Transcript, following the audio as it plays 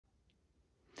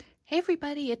Hey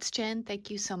everybody, it's Jen. Thank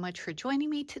you so much for joining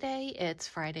me today. It's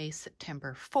Friday,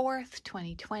 September 4th,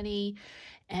 2020,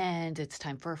 and it's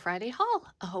time for a Friday haul.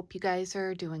 I hope you guys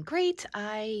are doing great.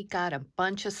 I got a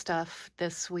bunch of stuff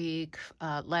this week.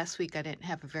 Last week I didn't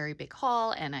have a very big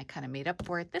haul, and I kind of made up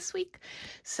for it this week.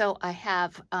 So I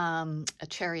have a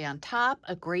cherry on top,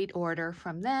 a great order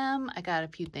from them. I got a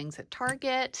few things at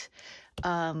Target.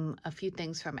 A few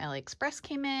things from AliExpress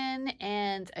came in,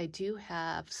 and I do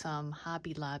have some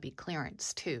Hobby Lobby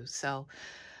clearance too. So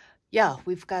yeah,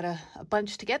 we've got a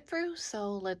bunch to get through,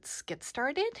 so let's get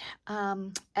started.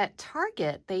 At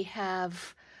Target,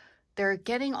 they're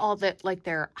getting all that, like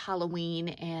their Halloween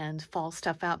and fall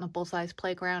stuff out in the Bullseye's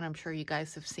Playground. I'm sure you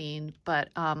guys have seen, but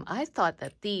I thought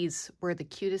that these were the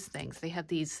cutest things. They have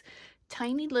these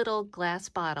tiny little glass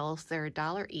bottles. They're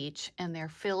 $1 each, and they're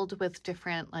filled with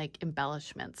different like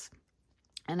embellishments.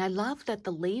 And I love that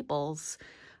the labels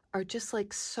are just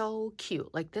like so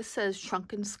cute. Like this says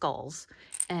Shrunken Skulls,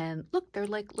 and look, they're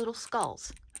like little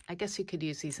skulls. I guess you could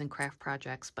use these in craft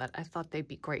projects, but I thought they'd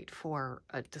be great for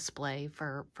a display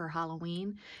for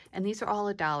Halloween. And these are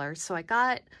all $1. So I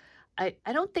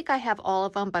don't think I have all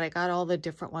of them, but I got all the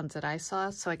different ones that I saw.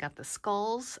 So I got the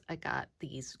skulls, I got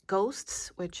these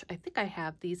ghosts, which I think I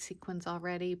have these sequins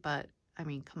already, but I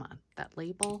mean, come on, that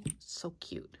label, so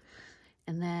cute.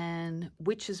 And then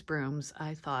witches' brooms,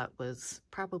 I thought was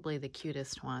probably the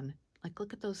cutest one. Like,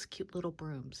 look at those cute little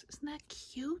brooms. Isn't that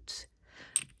cute?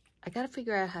 I got to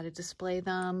figure out how to display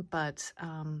them, but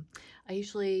I'm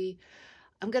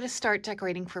going to start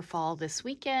decorating for fall this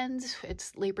weekend.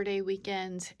 It's Labor Day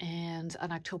weekend, and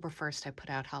on October 1st, I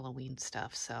put out Halloween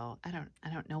stuff. So I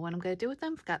don't know what I'm going to do with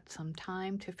them. I've got some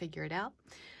time to figure it out.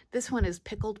 This one is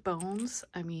Pickled Bones.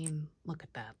 I mean, look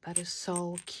at that. That is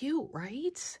so cute,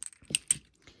 right?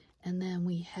 And then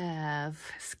we have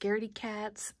Scaredy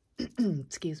Cats.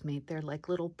 Excuse me. They're like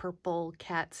little purple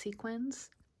cat sequins.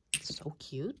 So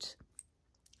cute.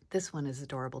 This one is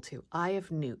adorable too. Eye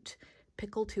of Newt.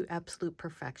 Pickled to absolute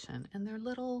perfection. And they're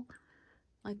little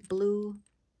like blue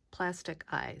plastic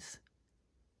eyes.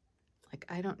 Like,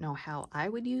 I don't know how I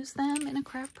would use them in a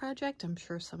craft project. I'm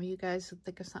sure some of you guys would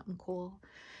think of something cool.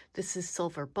 This is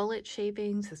Silver Bullet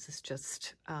Shavings. This is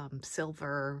just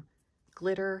silver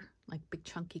glitter, like big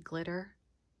chunky glitter,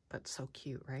 but so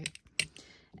cute, right?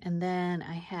 And then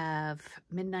I have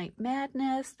Midnight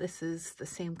Madness. This is the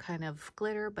same kind of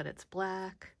glitter, but it's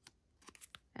black.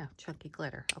 Yeah, chunky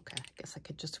glitter. Okay, I guess I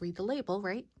could just read the label,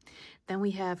 right? Then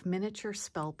we have miniature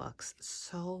spell books.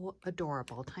 So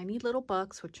adorable. Tiny little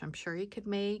books, which I'm sure you could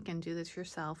make and do this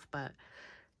yourself, but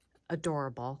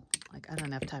adorable. Like, I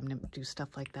don't have time to do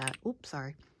stuff like that. Oops,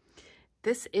 sorry.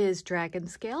 This is Dragon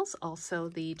Scales, also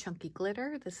the chunky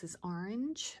glitter. This is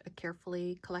orange, a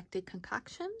carefully collected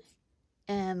concoction.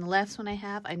 And the last one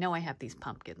I know I have these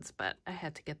pumpkins, but I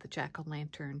had to get the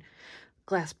jack-o'-lantern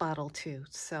glass bottle too.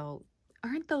 So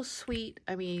aren't those sweet?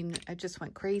 I mean, I just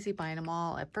went crazy buying them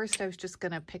all. At first, I was just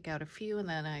going to pick out a few, and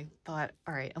then I thought,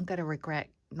 all right, I'm going to regret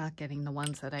not getting the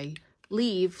ones that I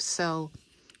leave. So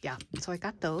yeah, so I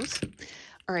got those.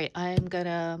 All right, I'm going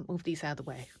to move these out of the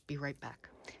way. Be right back.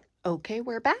 Okay,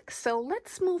 we're back. So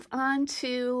let's move on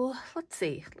to, let's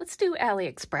do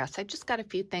AliExpress. I just got a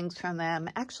few things from them.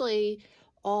 Actually,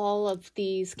 all of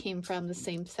these came from the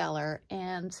same seller.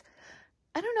 And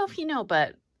I don't know if you know,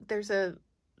 but there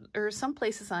are some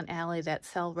places on Ali that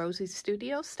sell Rosie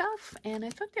Studio stuff, and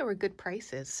I thought they were good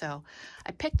prices. So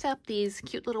I picked up these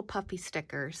cute little puffy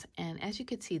stickers, and as you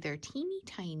can see, they're teeny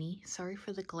tiny. Sorry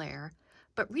for the glare,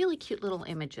 but really cute little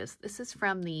images. This is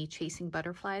from the Chasing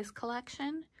Butterflies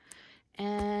collection.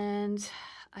 And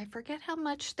I forget how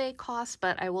much they cost,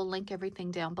 but I will link everything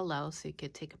down below so you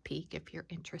could take a peek if you're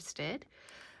interested.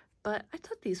 But I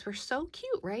thought these were so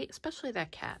cute, right? Especially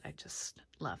that cat. I just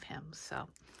love him. So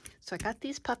I got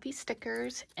these puffy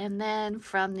stickers. And then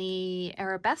from the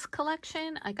Arabesque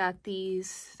collection, I got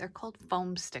these. They're called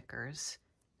foam stickers,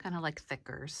 kind of like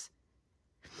thickers.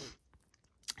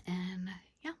 And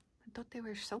yeah, I thought they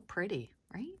were so pretty,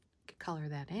 right? Color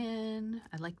that in.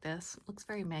 I like this. It looks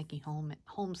very Maggie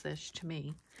Holmes-ish to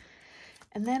me.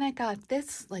 And then I got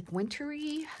this like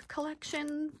wintry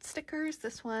collection stickers.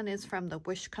 This one is from the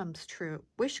Wish Come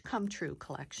True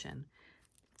collection.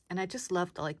 And I just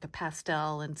love the the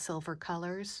pastel and silver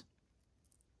colors.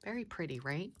 Very pretty,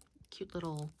 right? Cute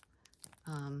little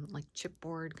like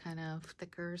chipboard kind of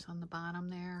stickers on the bottom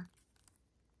there.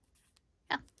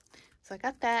 Yeah. So I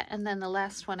got that, and then the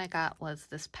last one I got was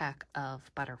this pack of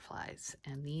butterflies,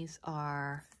 and these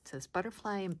are, it says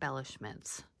butterfly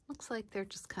embellishments. Looks like they're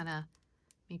just kind of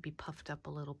maybe puffed up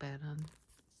a little bit on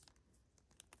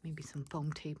maybe some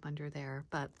foam tape under there,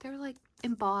 but they're like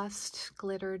embossed,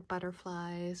 glittered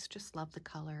butterflies. Just love the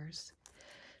colors.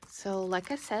 So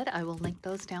like I said, I will link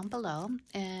those down below,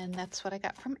 and that's what I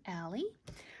got from Allie.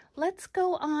 Let's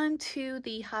go on to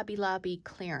the Hobby Lobby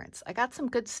clearance. I got some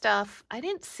good stuff. I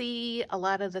didn't see a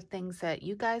lot of the things that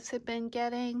you guys have been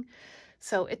getting.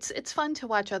 So it's fun to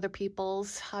watch other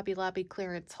people's Hobby Lobby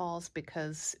clearance hauls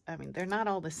because, I mean, they're not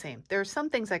all the same. There are some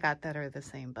things I got that are the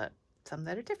same, but some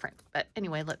that are different. But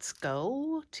anyway, let's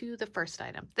go to the first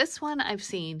item. This one I've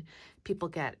seen people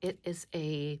get. It is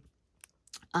a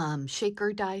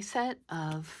shaker die set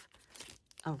of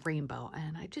a rainbow,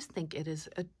 and I just think it is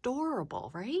adorable,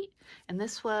 right? And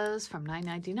this was from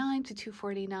 $9.99 to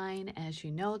 $2.49. As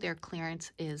you know, their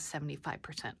clearance is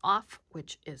 75% off,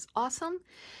 which is awesome.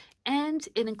 And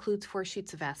it includes 4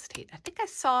 sheets of acetate. I think I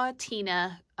saw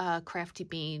Tina Crafty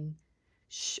Bean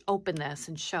open this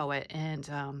and show it, and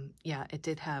yeah, it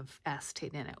did have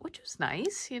acetate in it, which was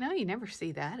nice. You know, you never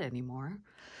see that anymore.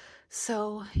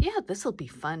 So yeah, this will be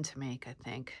fun to make, I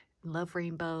think. Love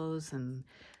rainbows, and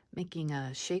making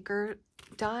a shaker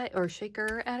die or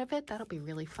shaker out of it, that'll be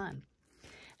really fun.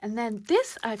 And then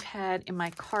this I've had in my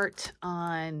cart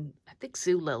on, I think,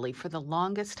 Zulily for the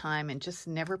longest time and just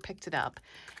never picked it up.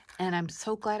 And I'm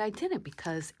so glad I didn't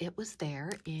because it was there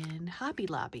in Hobby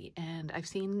Lobby. And I've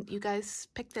seen you guys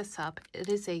pick this up. It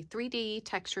is a 3D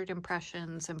textured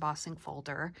impressions embossing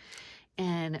folder.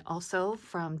 And also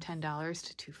from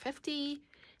 $10 to $2.50.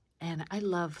 And I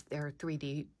love their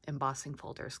 3D embossing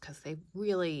folders because they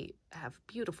really have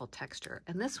beautiful texture.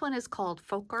 And this one is called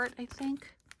Folk Art, I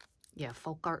think. Yeah,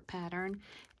 Folk Art pattern.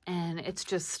 And it's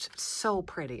just so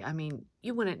pretty. I mean,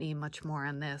 you wouldn't need much more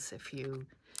on this if you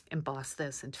emboss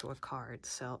this into a card.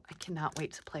 So I cannot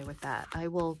wait to play with that. I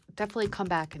will definitely come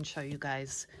back and show you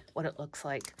guys what it looks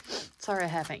like. Sorry I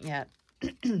haven't yet.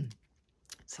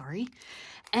 Sorry.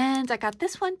 And I got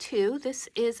this one too. This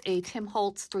is a Tim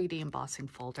Holtz 3D embossing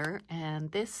folder,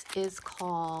 and this is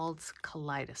called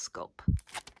Kaleidoscope.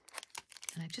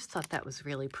 And I just thought that was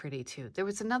really pretty too. There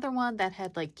was another one that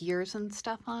had like gears and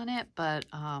stuff on it, but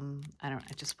I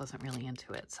just wasn't really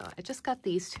into it. So I just got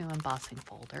these 2 embossing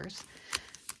folders.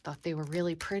 Thought they were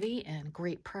really pretty and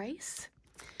great price.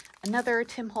 Another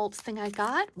Tim Holtz thing I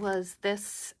got was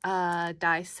this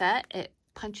die set. It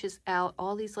punches out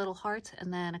all these little hearts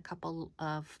and then a couple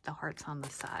of the hearts on the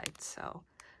side. So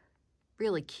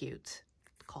really cute.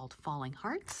 Called Falling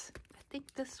Hearts. I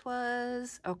think this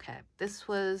was, okay, this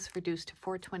was reduced to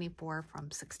 $4.24 from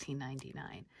 $16.99.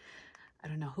 I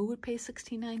don't know who would pay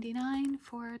 $16.99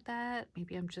 for that.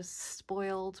 Maybe I'm just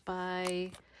spoiled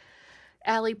by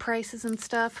Allie prices and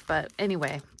stuff, but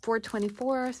anyway,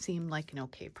 $4.24 seemed like an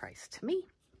okay price to me.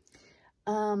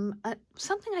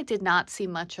 Something I did not see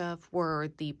much of were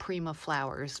the Prima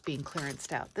flowers being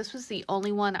clearanced out. This was the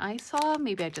only one I saw.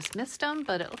 Maybe I just missed them,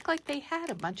 but it looked like they had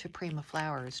a bunch of Prima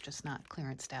flowers, just not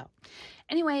clearanced out.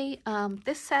 Anyway,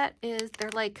 this set is, they're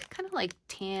like kind of like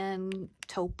tan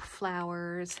taupe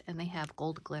flowers, and they have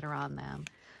gold glitter on them.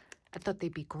 I thought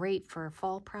they'd be great for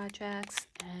fall projects,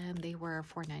 and they were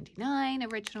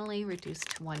 $4.99 originally, reduced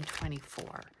to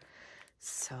 $1.24.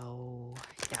 So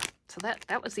yeah, so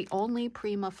that was the only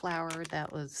Prima flower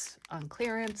that was on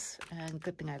clearance, and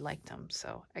good thing I liked them,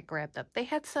 so I grabbed them. They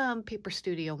had some Paper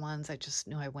Studio ones I just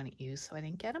knew I wouldn't use, so I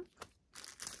didn't get them.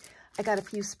 I got a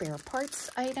few spare parts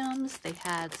items. They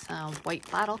had some white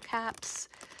bottle caps.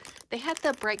 They had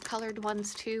the bright colored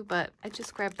ones too, but I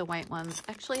just grabbed the white ones.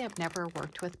 Actually, I've never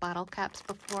worked with bottle caps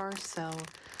before, so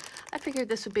I figured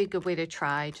this would be a good way to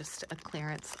try, just a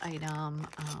clearance item.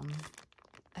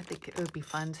 I think it would be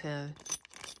fun to,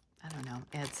 I don't know,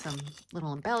 add some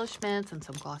little embellishments and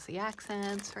some glossy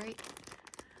accents, right?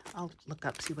 I'll look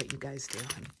up, see what you guys do,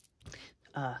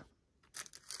 and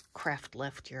craft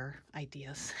lift your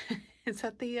ideas. Is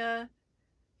that the,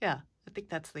 yeah, I think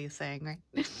that's the saying,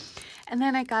 right? And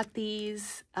then I got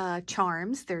these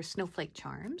charms. They're snowflake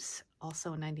charms,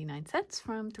 also 99 cents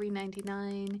from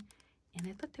 $3.99. And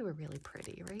I thought they were really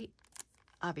pretty, right?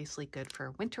 Obviously good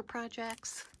for winter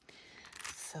projects.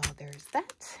 So there's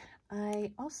that. I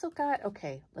also got,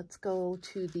 okay, let's go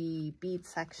to the bead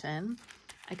section.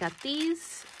 I got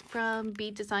these from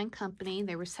Bead Design Company.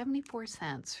 They were 74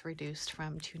 cents, reduced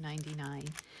from $2.99.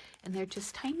 And they're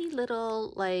just tiny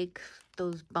little, like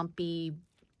those bumpy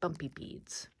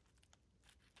beads.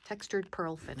 Textured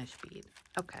pearl finish bead.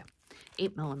 Okay,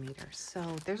 8 millimeters. So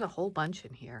there's a whole bunch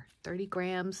in here. 30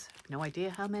 grams. No idea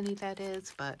how many that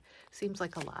is, but seems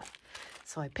like a lot.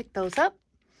 So I picked those up.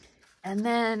 And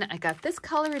then I got this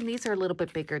color, and these are a little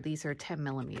bit bigger. These are 10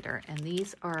 millimeter, and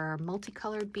these are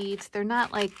multicolored beads. They're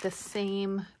not like the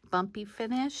same bumpy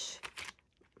finish.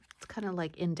 It's kind of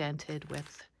like indented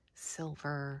with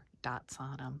silver dots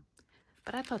on them.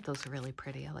 But I thought those were really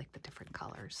pretty. I like the different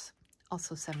colors.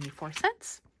 Also 74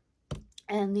 cents.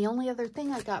 And the only other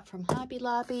thing I got from Hobby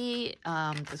Lobby,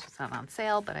 this was not on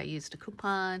sale, but I used a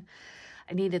coupon.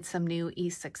 I needed some new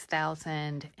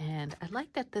E6000, and I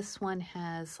like that this one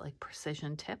has like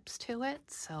precision tips to it,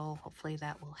 so hopefully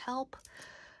that will help.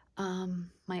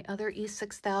 My other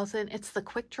E6000, it's the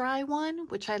quick dry one,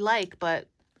 which I like, but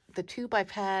the tube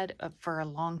I've had for a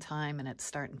long time, and it's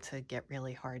starting to get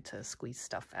really hard to squeeze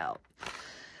stuff out.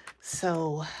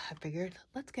 So I figured,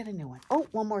 let's get a new one. Oh,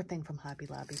 one more thing from Hobby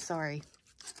Lobby, sorry.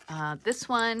 This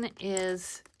one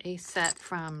is a set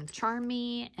from Charm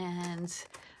Me, and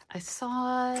I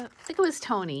saw, I think it was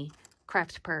Tony,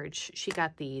 Craft Purge. She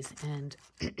got these, and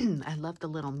I love the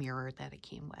little mirror that it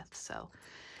came with. So,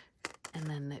 and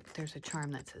then there's a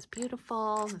charm that says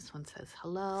beautiful. This one says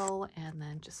hello, and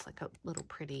then just like a little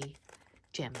pretty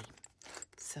gemmy.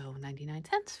 So 99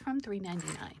 cents from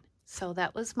 $3.99. So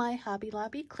that was my Hobby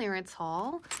Lobby clearance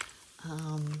haul.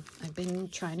 I've been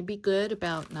trying to be good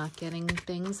about not getting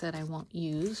things that I won't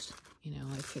use. You know,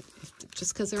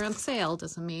 just because they're on sale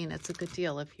doesn't mean it's a good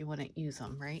deal if you want to use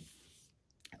them, right?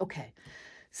 Okay,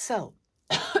 so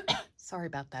sorry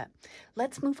about that.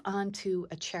 Let's move on to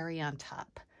a cherry on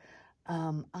top.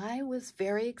 I was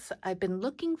very excited. I've been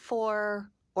looking for,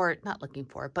 or not looking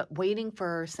for, but waiting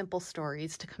for Simple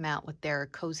Stories to come out with their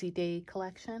Cozy Day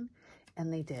collection.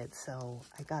 And they did. So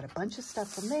I got a bunch of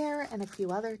stuff from there and a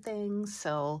few other things.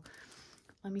 So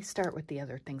let me start with the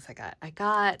other things I got.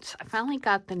 I finally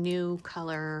got the new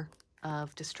color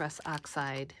of Distress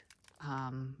Oxide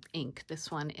ink.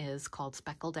 This one is called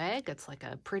Speckled Egg. It's like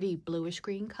a pretty bluish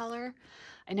green color.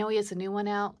 I know he has a new one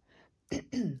out.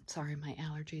 Sorry, my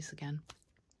allergies again.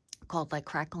 Called like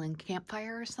Crackling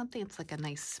Campfire or something. It's like a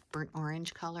nice burnt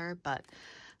orange color, but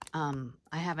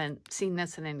I haven't seen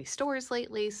this in any stores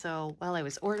lately, so while I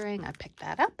was ordering, I picked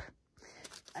that up.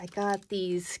 I got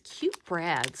these cute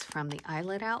brads from the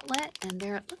Eyelet Outlet, and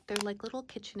they're like little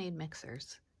KitchenAid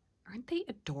mixers. Aren't they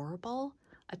adorable?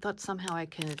 I thought somehow I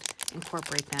could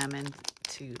incorporate them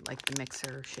into like the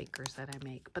mixer shakers that I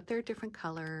make, but they're different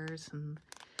colors and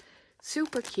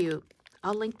super cute.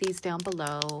 I'll link these down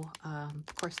below.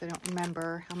 Of course, I don't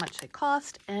remember how much they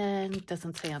cost, and it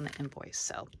doesn't say on the invoice,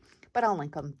 so, but I'll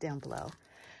link them down below.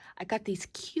 I got these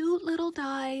cute little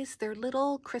dies. They're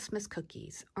little Christmas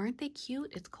cookies. Aren't they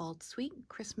cute? It's called Sweet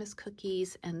Christmas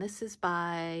Cookies, and this is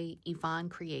by Yvonne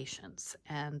Creations,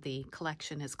 and the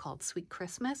collection is called Sweet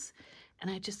Christmas, and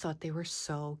I just thought they were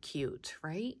so cute,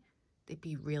 right? They'd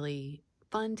be really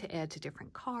fun to add to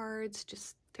different cards.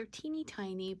 Just, they're teeny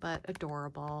tiny, but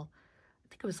adorable. I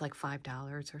think it was like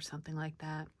 $5 or something like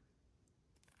that,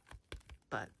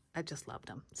 but I just loved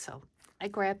them, so I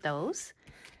grabbed those.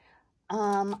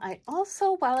 I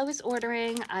also, while I was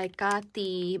ordering, I got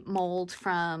the mold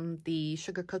from the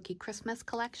Sugar Cookie Christmas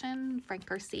collection, Frank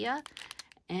Garcia.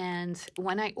 And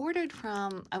when I ordered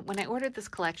this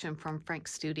collection from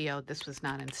Frank's studio, this was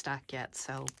not in stock yet.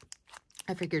 So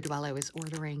I figured while I was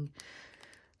ordering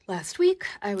last week,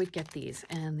 I would get these.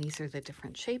 And these are the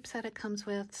different shapes that it comes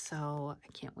with. So I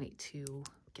can't wait to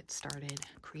get started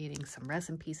creating some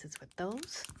resin pieces with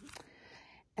those.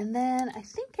 And then I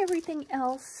think everything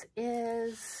else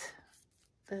is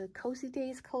the Cozy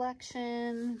Days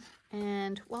collection.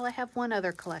 And, well, I have one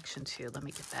other collection too. Let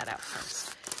me get that out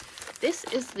first. This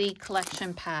is the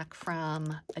collection pack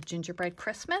from A Gingerbread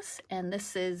Christmas. And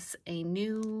this is a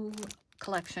new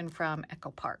collection from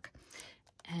Echo Park.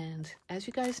 And as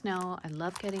you guys know, I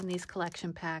love getting these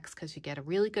collection packs because you get a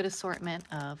really good assortment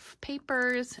of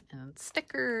papers and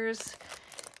stickers.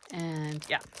 And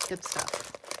yeah, good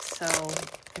stuff. So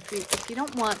if you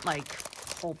don't want like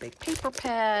a whole big paper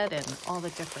pad and all the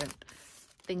different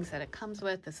things that it comes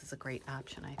with, this is a great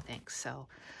option, I think. So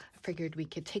I figured we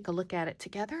could take a look at it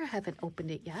together. I haven't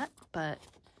opened it yet, but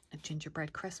A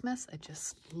Gingerbread Christmas, I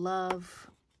just love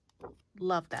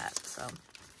that. So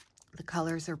the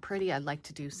colors are pretty. I like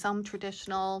to do some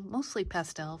traditional, mostly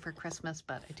pastel for Christmas,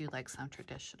 but I do like some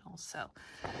traditional. So,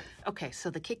 okay, so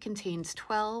the kit contains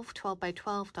 12 by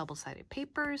 12 double-sided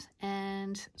papers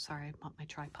and, sorry, I want my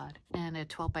tripod, and a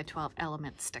 12 by 12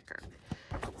 element sticker.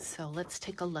 So let's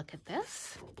take a look at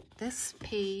this. This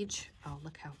page, oh,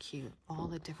 look how cute. All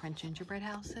the different gingerbread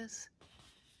houses.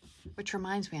 Which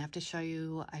reminds me, I have to show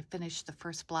you, I finished the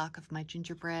first block of my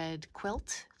gingerbread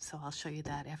quilt, so I'll show you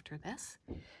that after this.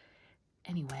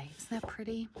 Anyway, isn't that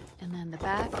pretty? And then the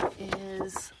back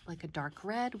is like a dark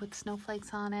red with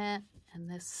snowflakes on it. And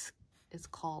this is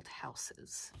called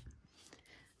Houses.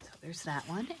 So there's that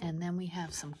one. And then we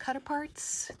have some cut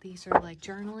aparts. These are like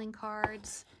journaling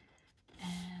cards.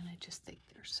 And I just think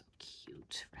they're so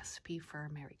cute. Recipe for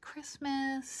a Merry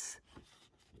Christmas.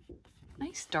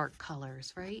 Nice dark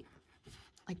colors, right?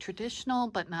 Like traditional,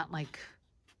 but not like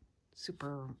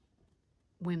super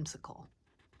whimsical.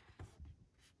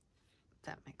 If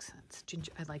that makes sense.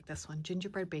 I like this one.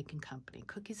 Gingerbread Baking Company.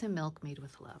 Cookies and milk made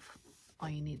with love. All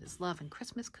you need is love and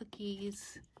Christmas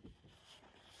cookies.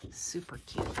 Super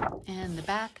cute. And the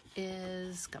back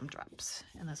is gumdrops.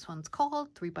 And this one's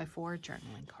called 3x4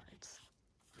 journaling cards.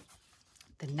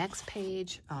 The next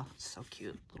page, oh, so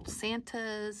cute. Little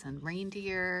Santas and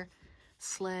reindeer,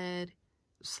 sleigh,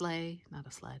 not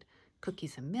a sled,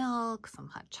 cookies and milk, some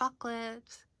hot chocolate.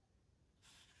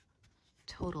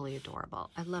 Totally adorable.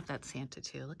 I love that Santa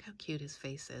too. Look how cute his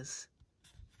face is.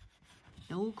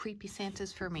 No creepy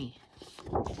Santas for me.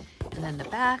 And then the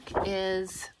back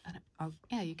is, oh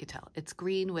yeah, you could tell. It's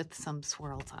green with some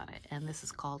swirls on it. And this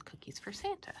is called Cookies for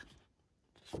Santa.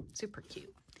 Super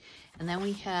cute. And then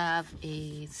we have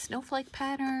a snowflake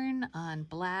pattern on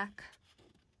black.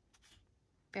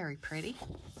 Very pretty.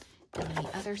 And then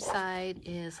the other side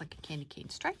is like a candy cane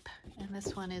stripe. And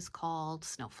this one is called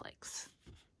Snowflakes.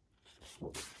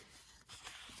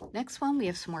 Next one, we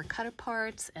have some more cut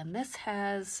aparts, and this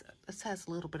has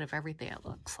a little bit of everything, it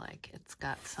looks like. It's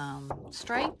got some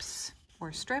stripes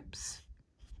or strips.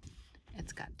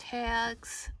 It's got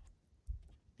tags.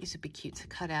 These would be cute to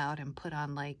cut out and put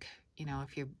on, like, you know,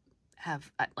 if you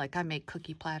have, like, I make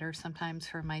cookie platters sometimes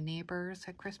for my neighbors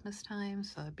at Christmas time,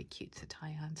 so it'd be cute to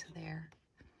tie onto there.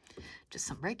 Just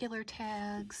some regular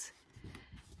tags.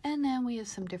 And then we have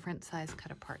some different size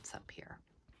cut aparts up here.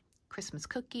 Christmas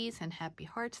cookies and happy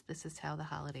hearts. This is how the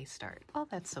holidays start. Oh,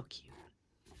 that's so cute.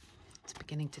 It's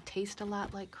beginning to taste a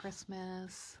lot like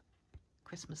Christmas.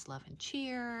 Christmas love and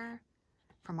cheer.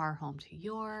 From our home to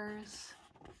yours.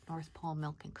 North Pole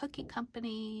Milk and Cookie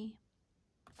Company.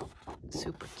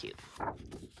 Super cute.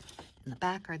 In the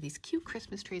back are these cute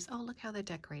Christmas trees. Oh, look how they're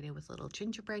decorated with little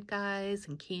gingerbread guys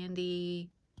and candy.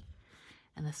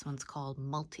 And this one's called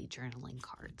Multi-Journaling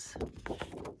Cards.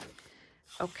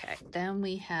 Okay, then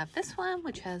we have this one,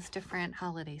 which has different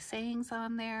holiday sayings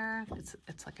on there.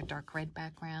 It's like a dark red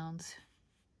background.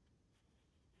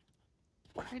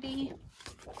 Pretty.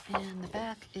 And the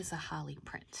back is a holly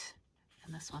print.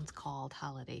 And this one's called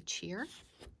Holiday Cheer.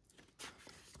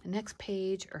 The next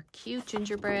page are cute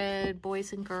gingerbread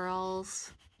boys and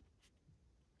girls.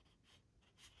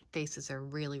 Faces are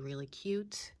really, really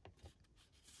cute.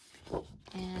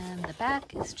 And the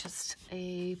back is just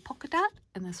a polka dot,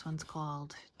 and this one's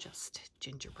called just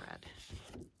gingerbread.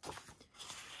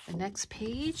 The next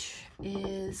page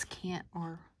is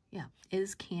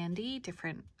candy,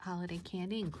 different holiday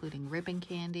candy, including ribbon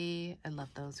candy. I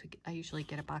love those. I usually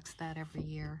get a box of that every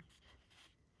year.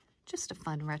 Just a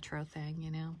fun retro thing,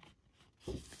 you know.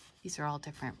 These are all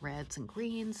different reds and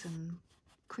greens and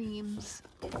creams.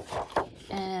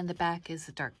 And the back is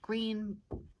a dark green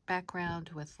background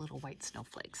with little white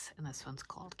snowflakes, and this one's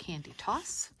called Candy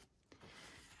Toss.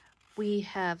 We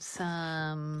have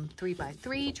some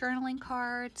 3x3 journaling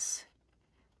cards.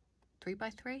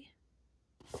 3x3?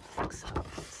 I think so.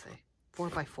 Let's see.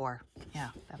 4x4. Yeah,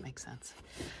 that makes sense.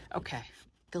 Okay.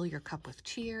 Fill your cup with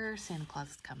cheer. Santa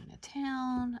Claus is coming to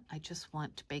town. I just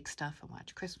want to bake stuff and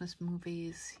watch Christmas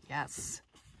movies. Yes.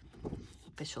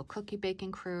 Official cookie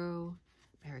baking crew.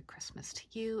 Merry Christmas to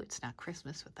you. It's not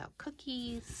Christmas without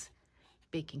cookies.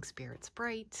 Baking spirits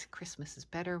bright. Christmas is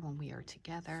better when we are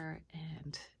together.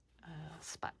 And a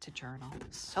spot to journal.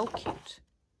 So cute.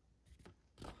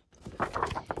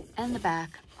 And the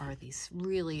back are these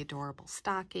really adorable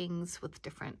stockings with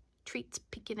different treats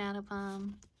peeking out of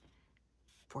them.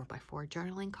 4x4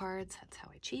 journaling cards. That's how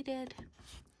I cheated.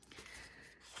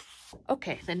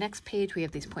 Okay, the next page we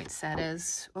have these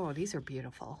poinsettias. Oh, these are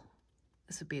beautiful.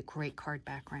 This would be a great card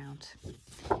background.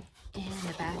 And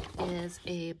the back is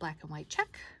a black and white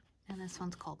check. And this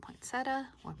one's called poinsettia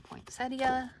or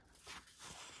poinsettia.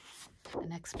 The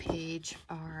next page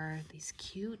are these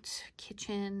cute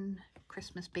kitchen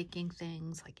Christmas baking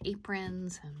things like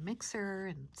aprons and mixer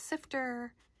and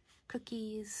sifter,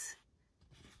 cookies.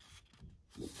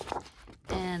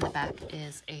 And the back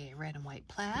is a red and white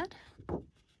plaid.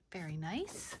 Very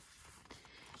nice.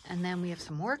 And then we have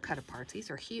some more cut aparts.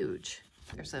 These are huge.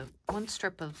 There's one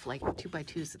strip of like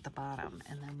 2x2s at the bottom.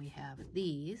 And then we have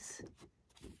these.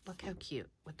 Look how cute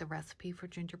with the recipe for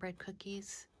gingerbread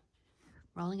cookies.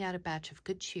 Rolling out a batch of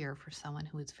good cheer for someone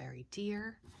who is very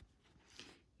dear.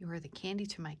 You are the candy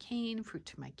to my cane, fruit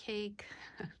to my cake.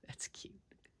 That's cute.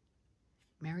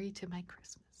 Merry to my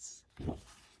Christmas.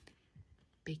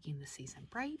 Baking the season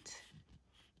bright.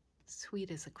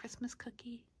 Sweet as a Christmas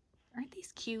cookie. Aren't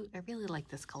these cute? I really like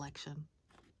this collection.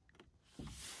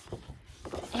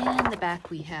 In the back,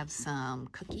 we have some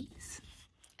cookies.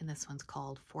 And this one's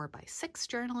called 4x6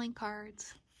 journaling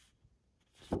cards.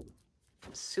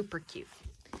 Super cute.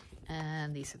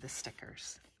 And these are the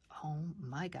stickers. Oh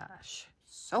my gosh.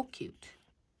 So cute.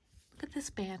 Look at this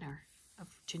banner of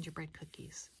gingerbread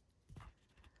cookies.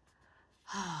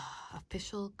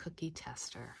 Official cookie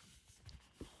tester.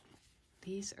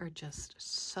 These are just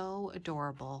so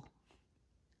adorable.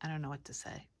 I don't know what to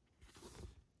say.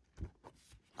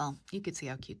 Well, you can see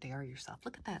how cute they are yourself.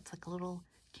 Look at that. It's like a little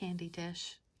candy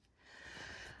dish.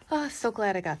 Oh, so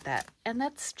glad I got that. And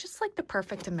that's just like the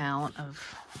perfect amount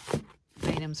of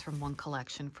items from one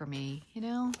collection for me, you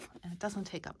know? And it doesn't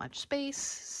take up much space.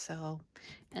 So,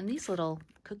 and these little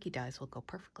cookie dies will go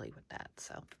perfectly with that.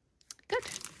 So, good.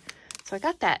 So I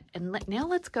got that. And now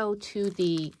let's go to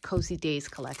the Cozy Days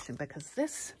collection, because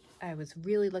this I was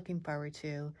really looking forward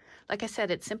to. Like I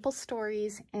said, it's simple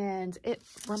stories, and it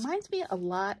reminds me a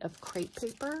lot of crepe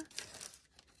paper.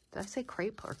 Did I say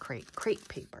crepe or crate? Crepe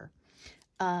paper.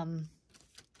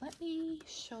 Let me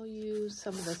show you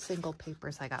some of the single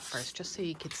papers I got first, just so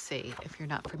you could see if you're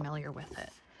not familiar with it.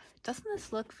 Doesn't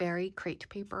this look very crate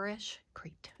paper-ish?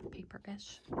 Crate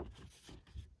paper-ish?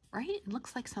 Right? It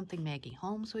looks like something Maggie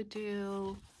Holmes would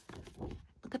do.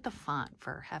 Look at the font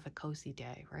for Have a Cozy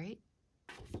Day, right?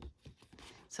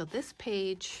 So this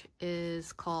page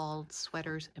is called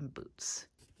Sweaters and Boots.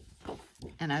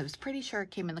 And I was pretty sure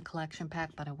it came in the collection pack,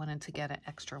 but I wanted to get an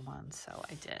extra one, so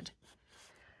I did.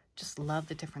 Just love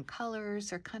the different colors.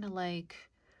 They're kind of like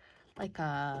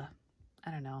a,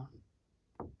 I don't know,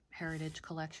 Heritage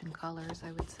Collection colors,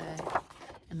 I would say.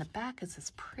 And the back is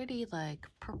this pretty like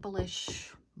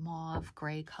purplish mauve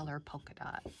gray color polka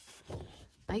dot.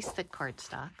 Nice thick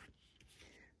cardstock.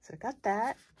 So I got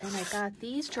that, and I got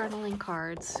these journaling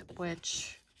cards,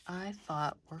 which I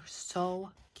thought were so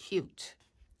cute,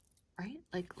 right?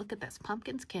 Like, look at this.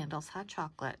 Pumpkins, candles, hot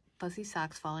chocolate, fuzzy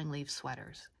socks, falling leaves,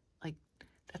 sweaters. Like,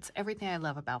 that's everything I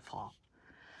love about fall.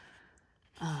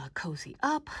 Cozy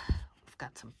up. We've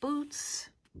got some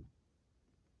boots.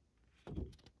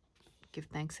 Give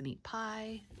thanks and eat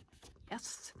pie.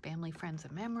 Yes, family, friends,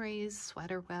 and memories.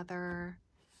 Sweater weather.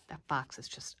 That box is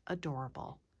just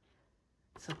adorable.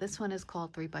 So this one is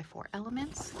called 3x4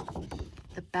 Elements.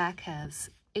 The back has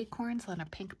acorns on a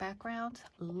pink background.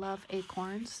 Love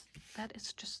acorns. That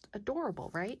is just adorable,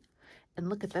 right? And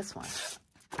look at this one.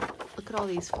 Look at all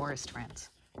these forest friends.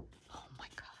 Oh my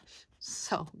gosh,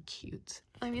 so cute.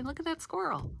 I mean, look at that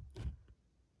squirrel.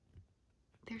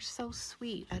 They're so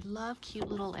sweet. I love cute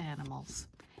little animals.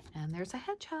 And there's a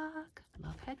hedgehog. I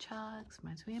love hedgehogs.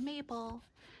 Reminds me of Mabel.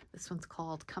 This one's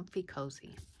called Comfy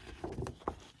Cozy.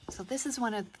 So this is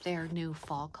one of their new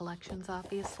fall collections,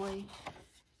 obviously.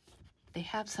 They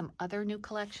have some other new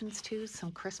collections too,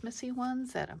 some Christmassy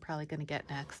ones that I'm probably going to get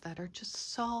next that are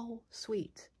just so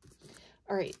sweet.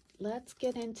 All right, let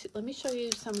me show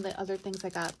you some of the other things I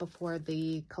got before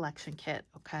the collection kit,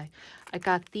 okay? I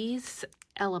got these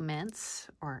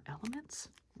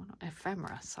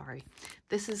ephemera, sorry.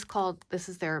 This is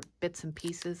their bits and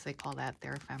pieces. They call that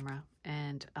their ephemera.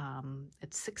 And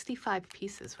it's 65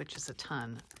 pieces, which is a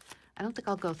ton. I don't think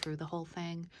I'll go through the whole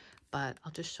thing, but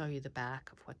I'll just show you the back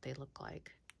of what they look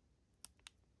like.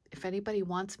 If anybody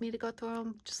wants me to go through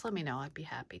them, just let me know. I'd be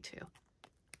happy to.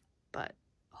 But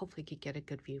hopefully you could get a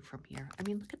good view from here. I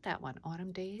mean, look at that one,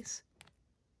 Autumn Days.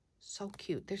 So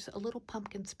cute. There's a little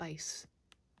pumpkin spice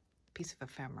piece of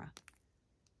ephemera.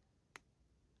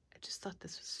 I just thought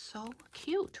this was so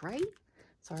cute, right?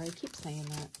 Sorry, I keep saying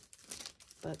that.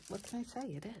 But what can I say?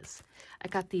 It is. I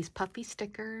got these puffy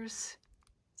stickers.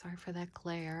 Sorry for that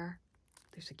glare.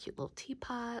 There's a cute little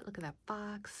teapot. Look at that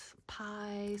box.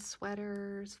 Pie,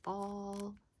 sweaters,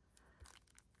 fall.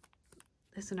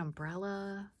 There's an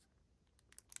umbrella.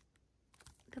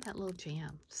 Look at that little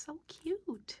jam. So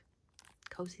cute.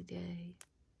 Cozy Day.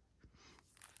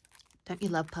 Don't you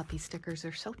love puppy stickers?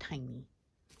 They're so tiny.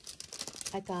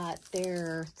 I got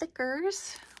their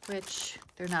thickers, which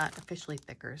they're not officially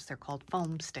thickers. They're called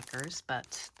foam stickers,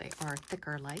 but they are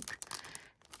thicker-like.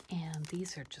 And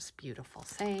these are just beautiful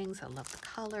sayings. I love the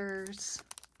colors.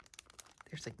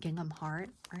 There's a gingham heart,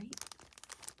 right?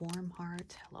 Warm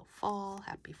heart. Hello, fall.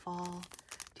 Happy fall.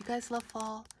 Do you guys love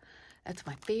fall? That's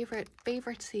my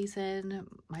favorite season.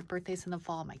 My birthday's in the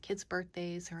fall. My kids'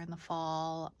 birthdays are in the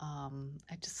fall.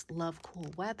 I just love cool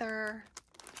weather.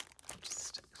 I'm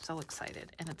just so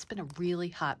excited. And it's been a really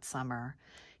hot summer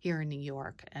here in New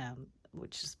York,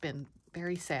 which has been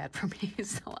very sad for me.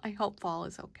 So I hope fall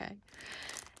is okay.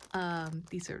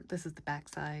 This is the back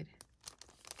side.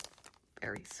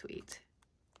 Very sweet.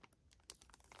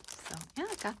 So yeah,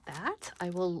 I got that.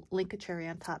 I will link a cherry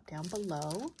on top down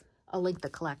below. I'll link the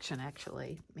collection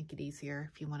actually, make it easier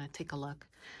if you want to take a look.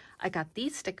 I got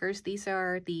these stickers. These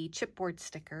are the chipboard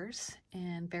stickers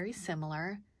and very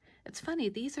similar. It's funny,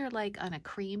 these are like on a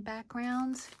cream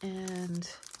background and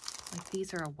like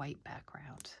these are a white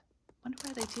background. Wonder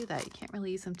why they do that. You can't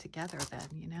really use them together then,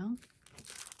 you know?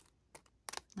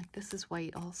 Like this is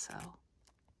white also.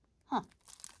 Huh,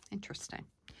 interesting.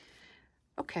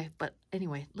 Okay, but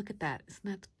anyway, look at that.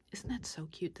 Isn't that so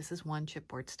cute? This is one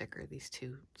chipboard sticker, these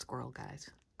two squirrel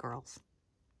girls.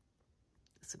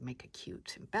 This would make a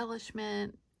cute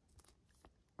embellishment,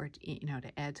 or, you know,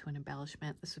 to add to an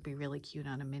embellishment. This would be really cute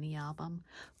on a mini album.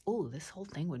 Oh, this whole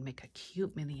thing would make a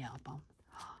cute mini album.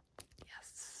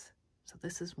 Yes. So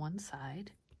this is one side.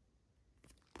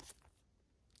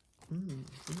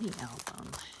 Mini album.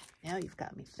 Now you've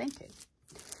got me thinking.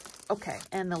 Okay,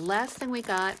 and the last thing we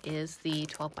got is the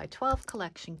 12 by 12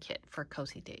 collection kit for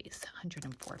Cozy Days.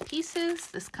 104 pieces.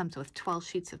 This comes with 12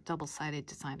 sheets of double-sided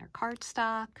designer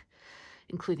cardstock,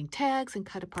 including tags and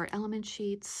cut-apart element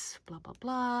sheets, blah, blah,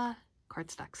 blah.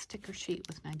 Cardstock sticker sheet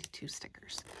with 92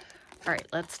 stickers. All right,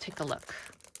 let's take a look.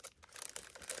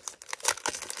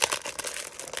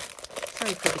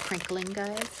 Sorry for the crinkling,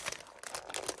 guys.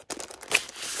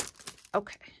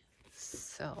 Okay,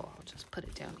 so I'll just put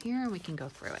it down here and we can go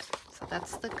through it. So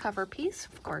that's the cover piece.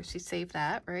 Of course, you save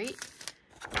that, right?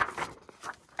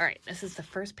 All right, this is the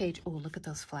first page. Oh, look at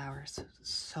those flowers.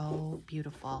 So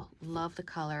beautiful. Love the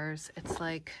colors. It's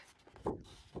like, I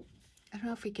don't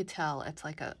know if you could tell, it's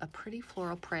like a pretty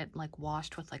floral print, like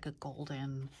washed with like a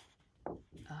golden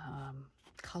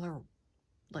color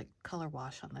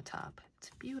wash on the top. It's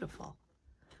beautiful.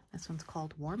 This one's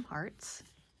called Warm Hearts.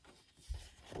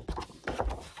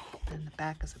 And the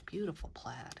back is a beautiful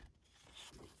plaid.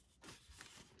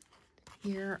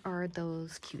 Here are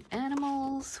those cute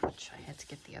animals, which I had to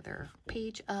get the other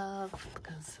page of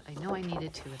because I know I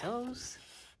needed 2 of those.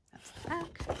 That's the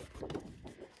back.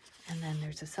 And then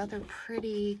there's this other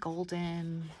pretty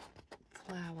golden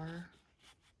flower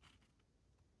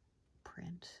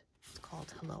print. It's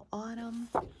called Hello Autumn.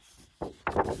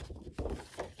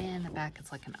 And the back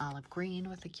is like an olive green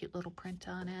with a cute little print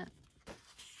on it.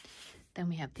 Then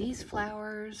we have these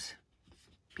flowers.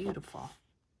 Beautiful.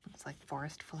 Looks like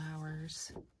forest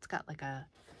flowers. It's got like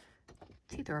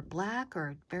it's either a black or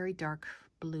a very dark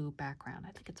blue background.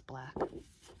 I think it's black.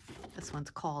 This one's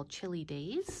called Chilly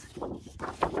Days.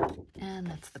 And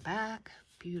that's the back.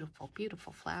 Beautiful,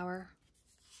 beautiful flower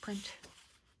print.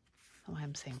 Oh,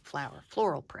 I'm saying flower,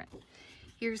 floral print.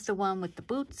 Here's the one with the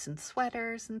boots and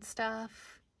sweaters and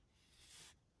stuff.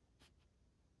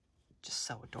 Just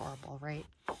so adorable, right?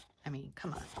 I mean,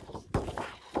 come on.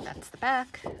 That's the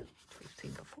back, which we've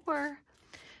seen before.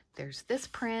 There's this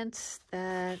print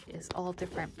that is all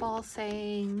different fall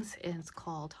sayings. It's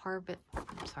called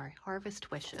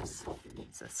Harvest Wishes.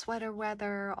 It's a sweater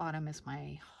weather. Autumn is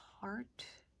my heart.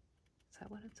 Is that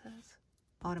what it says?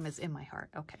 Autumn is in my heart.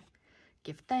 Okay.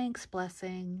 Give thanks,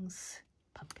 blessings,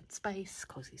 pumpkin spice,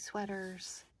 cozy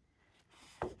sweaters.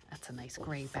 That's a nice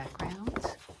gray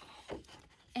background.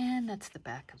 And that's the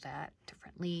back of that.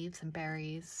 Different leaves and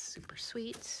berries. Super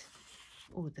sweet.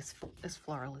 Oh, this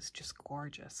floral is just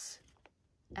gorgeous.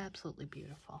 Absolutely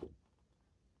beautiful.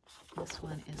 This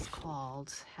one is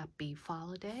called Happy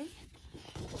Holiday.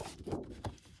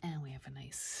 And we have a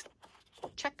nice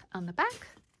check on the back.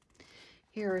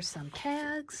 Here are some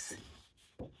tags.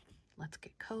 Let's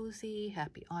get cozy.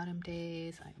 Happy autumn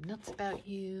days. I'm nuts about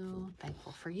you.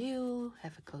 Thankful for you.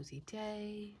 Have a cozy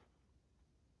day.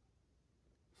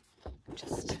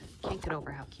 Just can't get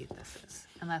over how cute this is.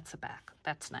 And that's the back.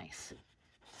 That's nice.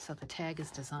 So the tag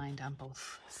is designed on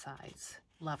both sides.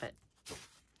 Love it.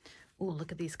 Ooh,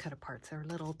 look at these cut aparts. They're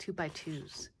little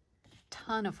 2x2s.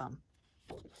 Ton of them.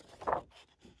 I'll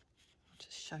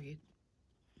just show you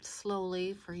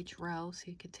slowly for each row so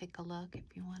you can take a look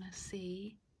if you want to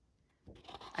see.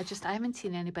 I haven't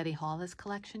seen anybody haul this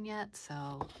collection yet,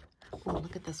 so ooh,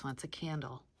 look at this one. It's a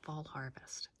candle. Fall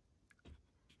Harvest.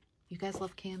 You guys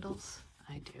love candles?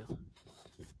 I do.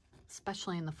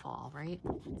 Especially in the fall, right?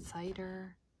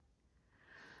 Cider.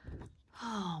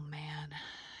 Oh man,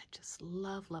 I just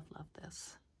love, love, love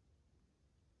this.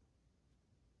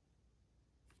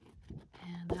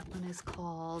 And that one is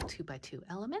called 2x2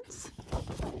 Elements.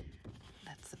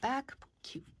 That's the back,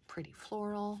 cute, pretty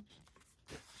floral.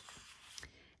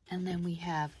 And then we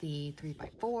have the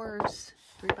 3x4s.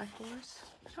 3x4s?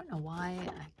 I don't know why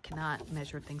I cannot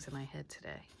measure things in my head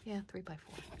today. Yeah,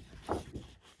 3x4.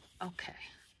 Okay.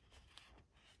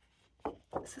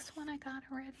 Is this one I got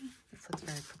already? This looks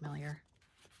very familiar.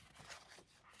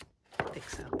 I think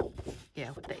so. Yeah. Yeah,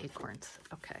 with the acorns.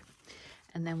 Okay.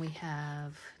 And then we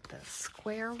have the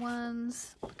square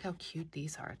ones. Look how cute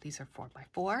these are. These are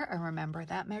 4x4. I remember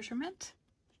that measurement.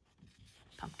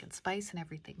 Pumpkin spice and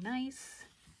everything nice.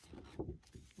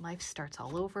 Life starts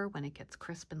all over when it gets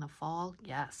crisp in the fall.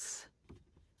 Yes.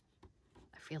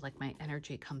 I feel like my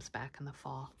energy comes back in the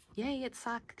fall. Yay, it's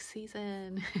sock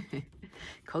season.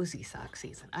 Cozy sock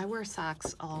season. I wear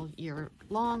socks all year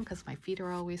long because my feet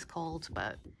are always cold,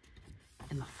 but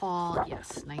in the fall,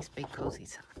 yes, nice big cozy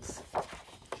socks.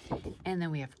 And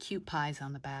then we have cute pies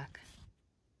on the back.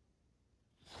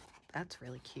 That's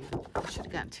really cute. I should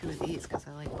have gotten 2 of these because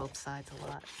I like both sides a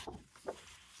lot.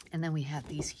 And then we have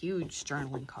these huge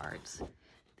journaling cards.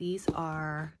 These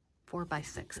are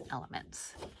 4x6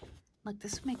 elements. Look,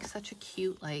 this makes such a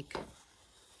cute, like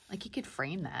you could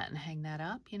frame that and hang that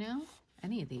up, you know?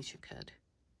 Any of these you could.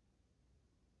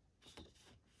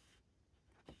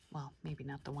 Well, maybe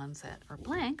not the ones that are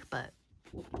blank, but...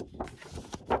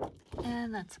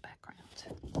 And that's the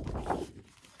background.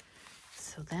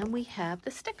 So then we have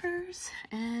the stickers,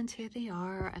 and here they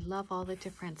are. I love all the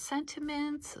different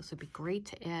sentiments. Those would be great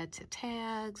to add to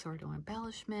tags or to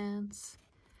embellishments.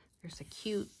 There's a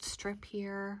cute strip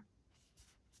here.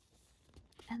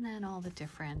 And then all the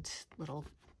different little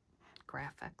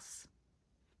graphics.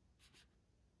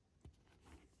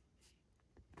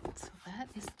 So that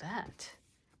is that.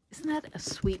 Isn't that a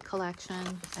sweet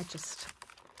collection?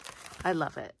 I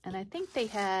love it. And I think they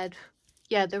had,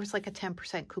 yeah, there was like a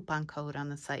 10% coupon code on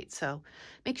the site. So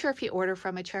make sure if you order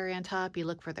from a Cherry on Top, you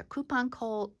look for their coupon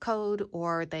code,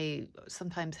 or they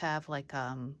sometimes have like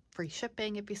free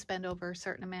shipping if you spend over a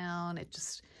certain amount. It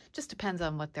just depends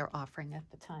on what they're offering at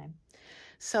the time.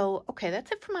 So, okay,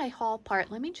 that's it for my haul part.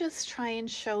 Let me just try and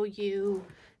show you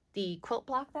the quilt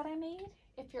block that I made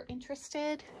if you're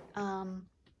interested.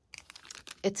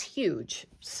 It's huge.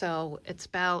 So it's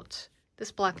about,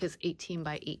 this block is 18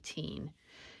 by 18.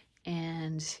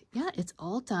 And yeah, it's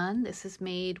all done. This is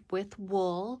made with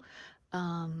wool.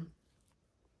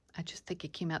 I just think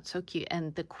it came out so cute.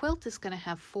 And the quilt is going to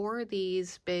have 4 of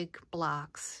these big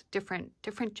blocks, different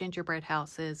gingerbread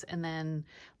houses, and then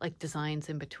like designs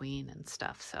in between and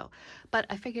stuff. So, but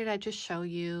I figured I'd just show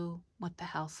you what the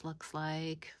house looks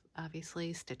like.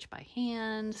 Obviously stitched by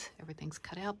hand. Everything's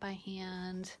cut out by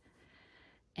hand.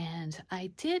 And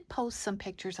I did post some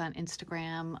pictures on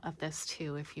Instagram of this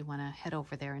too, if you want to head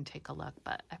over there and take a look,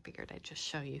 but I figured I'd just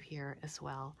show you here as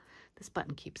well. This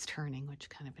button keeps turning, which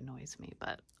kind of annoys me,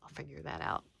 but I'll figure that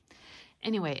out.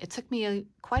 Anyway, it took me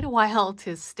quite a while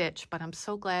to stitch, but I'm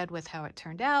so glad with how it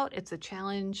turned out. It's a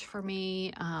challenge for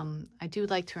me. I do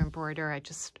like to embroider. I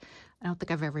don't think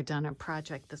I've ever done a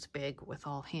project this big with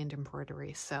all hand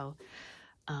embroidery. So,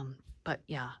 but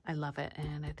yeah, I love it.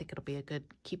 And I think it'll be a good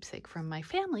keepsake from my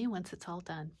family once it's all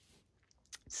done.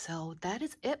 So that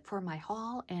is it for my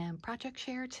haul and project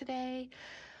share today.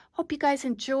 Hope you guys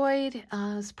enjoyed.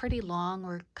 It's pretty long.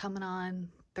 We're coming on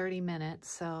 30 minutes.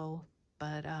 So,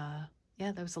 but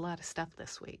yeah, there was a lot of stuff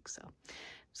this week. So I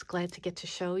was glad to get to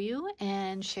show you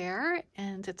and share.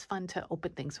 And it's fun to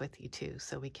open things with you too,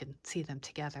 so we can see them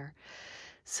together.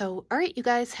 So, all right, you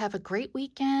guys have a great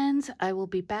weekend. I will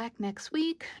be back next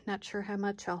week. Not sure how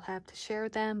much I'll have to share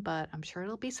them, but I'm sure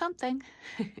it'll be something.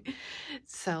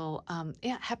 So,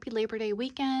 yeah, happy Labor Day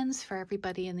weekends for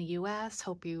everybody in the U.S.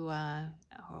 Hope you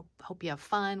have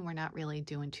fun. We're not really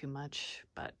doing too much,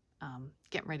 but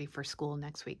getting ready for school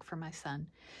next week for my son.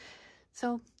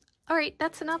 So, all right,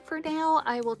 that's enough for now.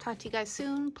 I will talk to you guys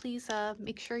soon. Please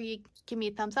make sure you give me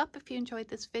a thumbs up if you enjoyed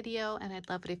this video, and I'd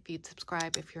love it if you'd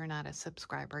subscribe if you're not a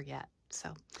subscriber yet. So,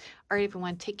 all right,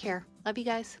 everyone, take care. Love you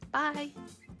guys. Bye.